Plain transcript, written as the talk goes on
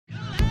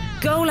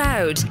Go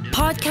Loud.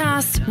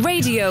 Podcasts,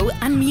 radio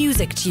and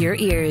music to your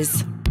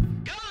ears.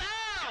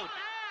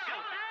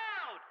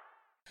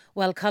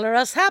 Well, colour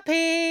us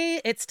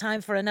happy. It's time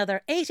for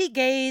another 80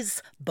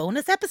 Gays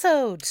bonus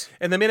episode.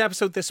 In the main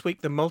episode this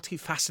week, the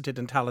multifaceted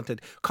and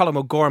talented Colm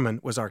O'Gorman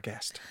was our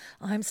guest.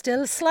 I'm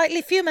still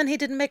slightly fuming he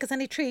didn't make us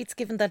any treats,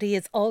 given that he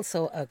is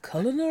also a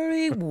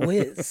culinary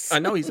whiz. I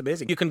know, he's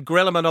amazing. You can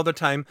grill him another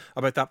time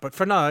about that, but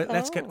for now,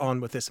 let's get on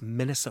with this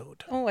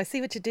minisode. Oh, I see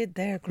what you did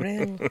there,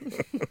 grill.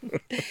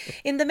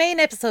 In the main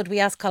episode, we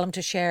asked Colm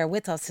to share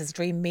with us his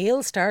dream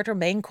meal, starter,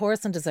 main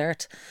course and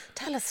dessert.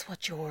 Tell us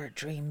what your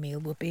dream meal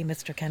would be,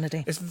 Mr. Kennedy.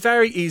 It's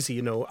very easy,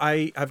 you know.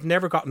 I've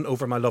never gotten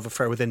over my love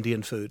affair with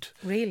Indian food.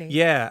 Really?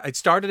 Yeah. It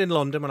started in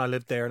London when I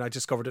lived there and I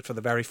discovered it for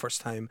the very first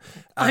time.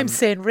 I'm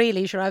saying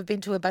really, sure, I've been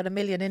to about 1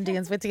 million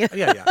Indians with you.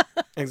 Yeah,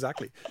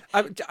 exactly.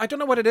 I don't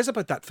know what it is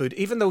about that food.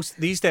 Even though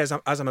these days,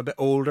 as I'm a bit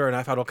older and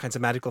I've had all kinds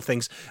of medical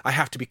things, I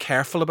have to be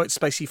careful about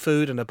spicy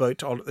food and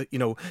about all, you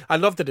know, I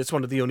love that it's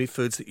one of the only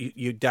foods that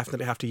you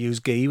definitely have to use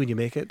ghee when you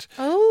make it.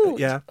 Oh,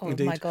 yeah, oh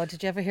indeed. My God,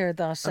 did you ever hear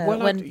that? Well,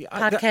 when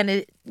Pat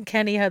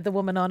Kenny had the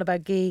woman on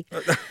about ghee.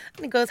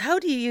 And he goes, how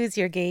do you use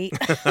your ghee?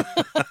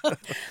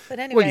 But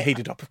anyway. Well, you heat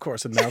it up, of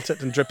course, and melt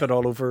it and drip it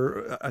all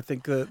over, I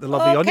think, the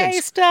lovely onions. Okay,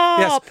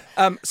 stop.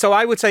 Yes. So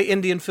I would say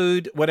Indian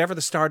food, whatever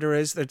the starter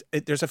is.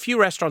 There's a few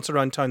restaurants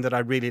around town that I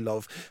really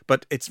love,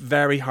 but it's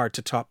very hard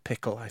to top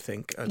pickle, I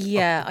think. I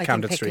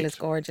think pickle is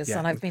gorgeous,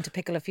 and I've been to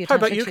pickle a few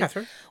times. How about you,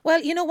 Katherine?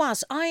 Well, you know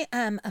what? I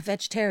am a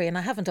vegetarian.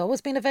 I haven't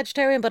always been a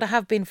vegetarian, but I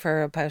have been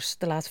for about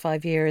the last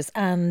 5 years.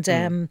 And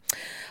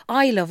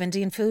I love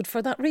Indian food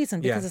for that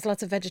reason, because there's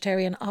lots of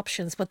vegetarian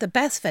options. But the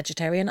best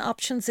vegetarian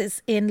options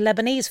is in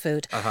Lebanese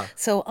food.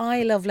 So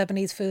I love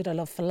Lebanese food. I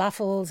love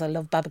falafels. I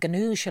love baba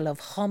ganoush. I love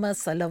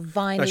hummus. I love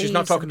vine leaves. She's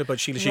not talking about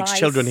Sheila Sheik's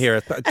children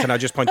here. Can I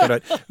just point that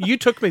out? You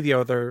took me the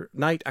other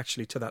night,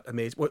 actually, to that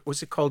amazing... What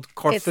was it called?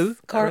 Corfu?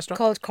 It's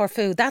called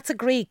Corfu. That's a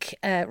Greek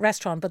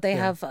restaurant, but they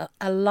have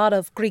a lot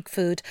of Greek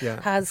food.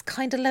 Has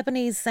kind of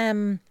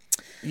Lebanese...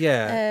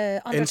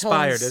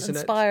 inspired, isn't it?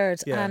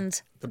 Inspired. Yeah.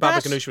 And the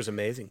baba ganoush was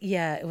amazing.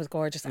 Yeah, it was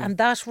gorgeous. And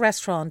that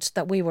restaurant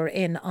that we were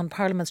in on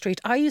Parliament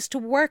Street, I used to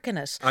work in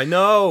it. I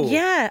know.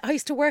 Yeah, I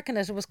used to work in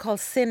it. It was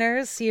called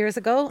Sinners years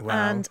ago.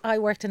 Wow. And I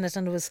worked in it,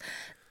 and it was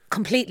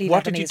completely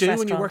What Lebanese did you do restaurant.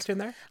 when you worked in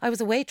there? I was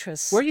a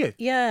waitress. Were you?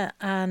 Yeah,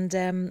 and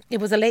it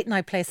was a late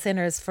night place,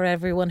 Sinners, for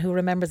everyone who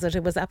remembers it.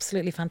 It was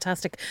absolutely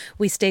fantastic.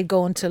 We stayed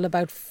going till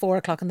about 4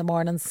 o'clock in the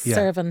morning,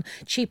 serving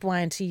cheap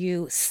wine to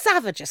you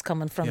savages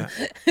coming from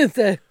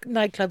the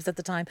nightclubs at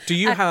the time. Do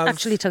you have...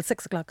 Actually till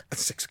 6 o'clock. At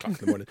 6 o'clock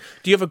in the morning.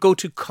 Do you have a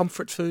go-to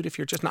comfort food if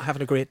you're just not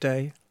having a great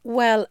day?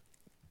 Well,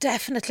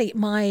 definitely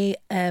my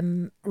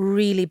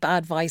really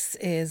bad vice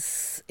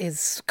is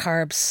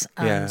carbs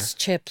and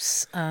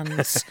chips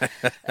and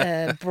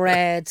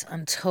bread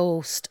and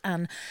toast.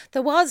 And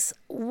there was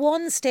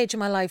one stage in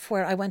my life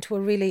where I went to a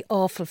really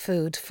awful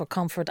food for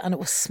comfort, and it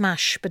was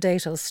smash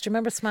potatoes. Do you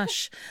remember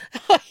smash?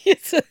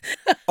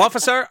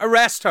 Officer,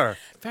 arrest her.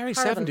 Very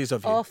Horrible, 70s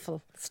of you.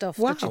 Awful stuff.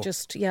 Wow. That you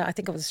just, I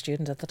think I was a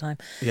student at the time.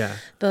 Yeah.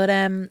 But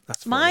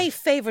That's my funny.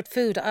 favourite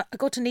food, I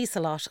go to Nice a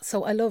lot,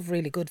 so I love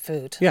really good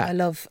food. Yeah. I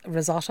love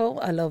risotto.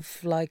 I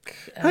love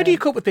How do you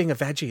cope with being a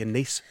veggie in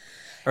Nice?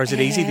 Or is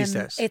it easy these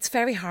days? It's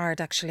very hard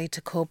actually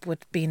to cope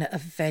with being a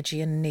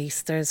veggie in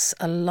Nice. There's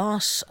a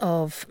lot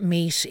of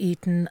meat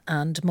eaten,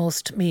 and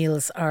most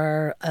meals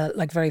are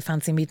like very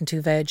fancy meat and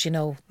two veg, you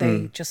know.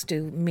 They just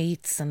do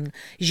meats and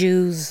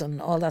jus and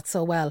all that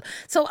so well.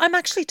 So I'm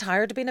actually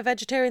tired of being a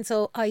vegetarian,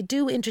 so I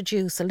do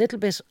introduce a little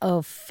bit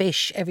of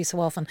fish every so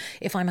often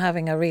if I'm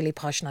having a really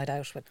posh night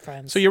out with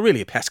friends. So you're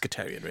really a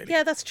pescatarian, really?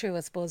 Yeah, that's true,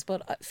 I suppose.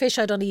 But fish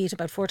I'd only eat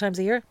about 4 times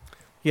a year.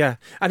 Yeah.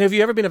 And have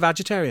you ever been a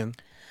vegetarian?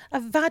 A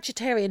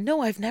vegetarian?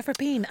 No, I've never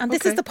been. And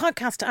this is the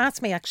podcast to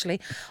ask me,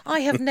 actually. I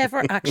have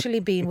never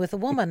actually been with a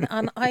woman,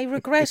 and I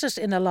regret it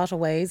in a lot of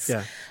ways.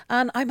 Yeah.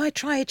 And I might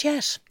try it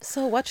yet.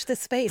 So watch this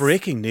space.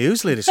 Breaking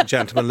news, ladies and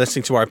gentlemen,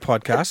 listening to our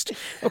podcast.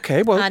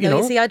 Okay, well, I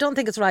know, you see, I don't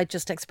think it's right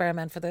just to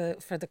experiment for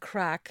the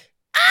crack.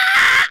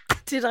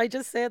 Did I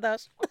just say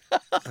that?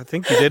 I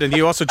think you did, and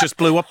you also just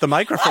blew up the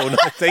microphone,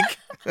 I think.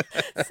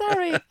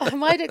 Sorry, I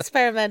might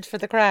experiment for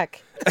the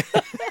crack.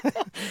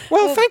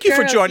 Well, thank you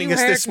for joining you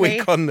us this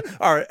week on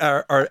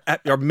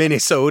our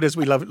mini-sode, as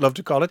we love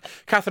to call it.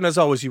 Katherine, as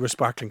always, you were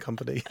sparkling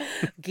company.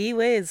 Gee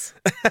whiz.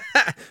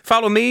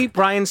 Follow me,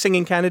 Brian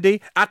Singing Kennedy,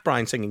 at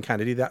Brian Singing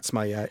Kennedy, that's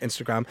my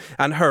Instagram,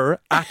 and her,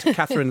 at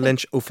Katherine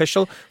Lynch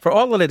Official, for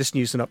all the latest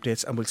news and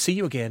updates, and we'll see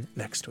you again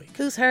next week.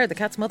 Who's her? The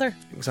cat's mother?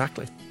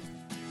 Exactly.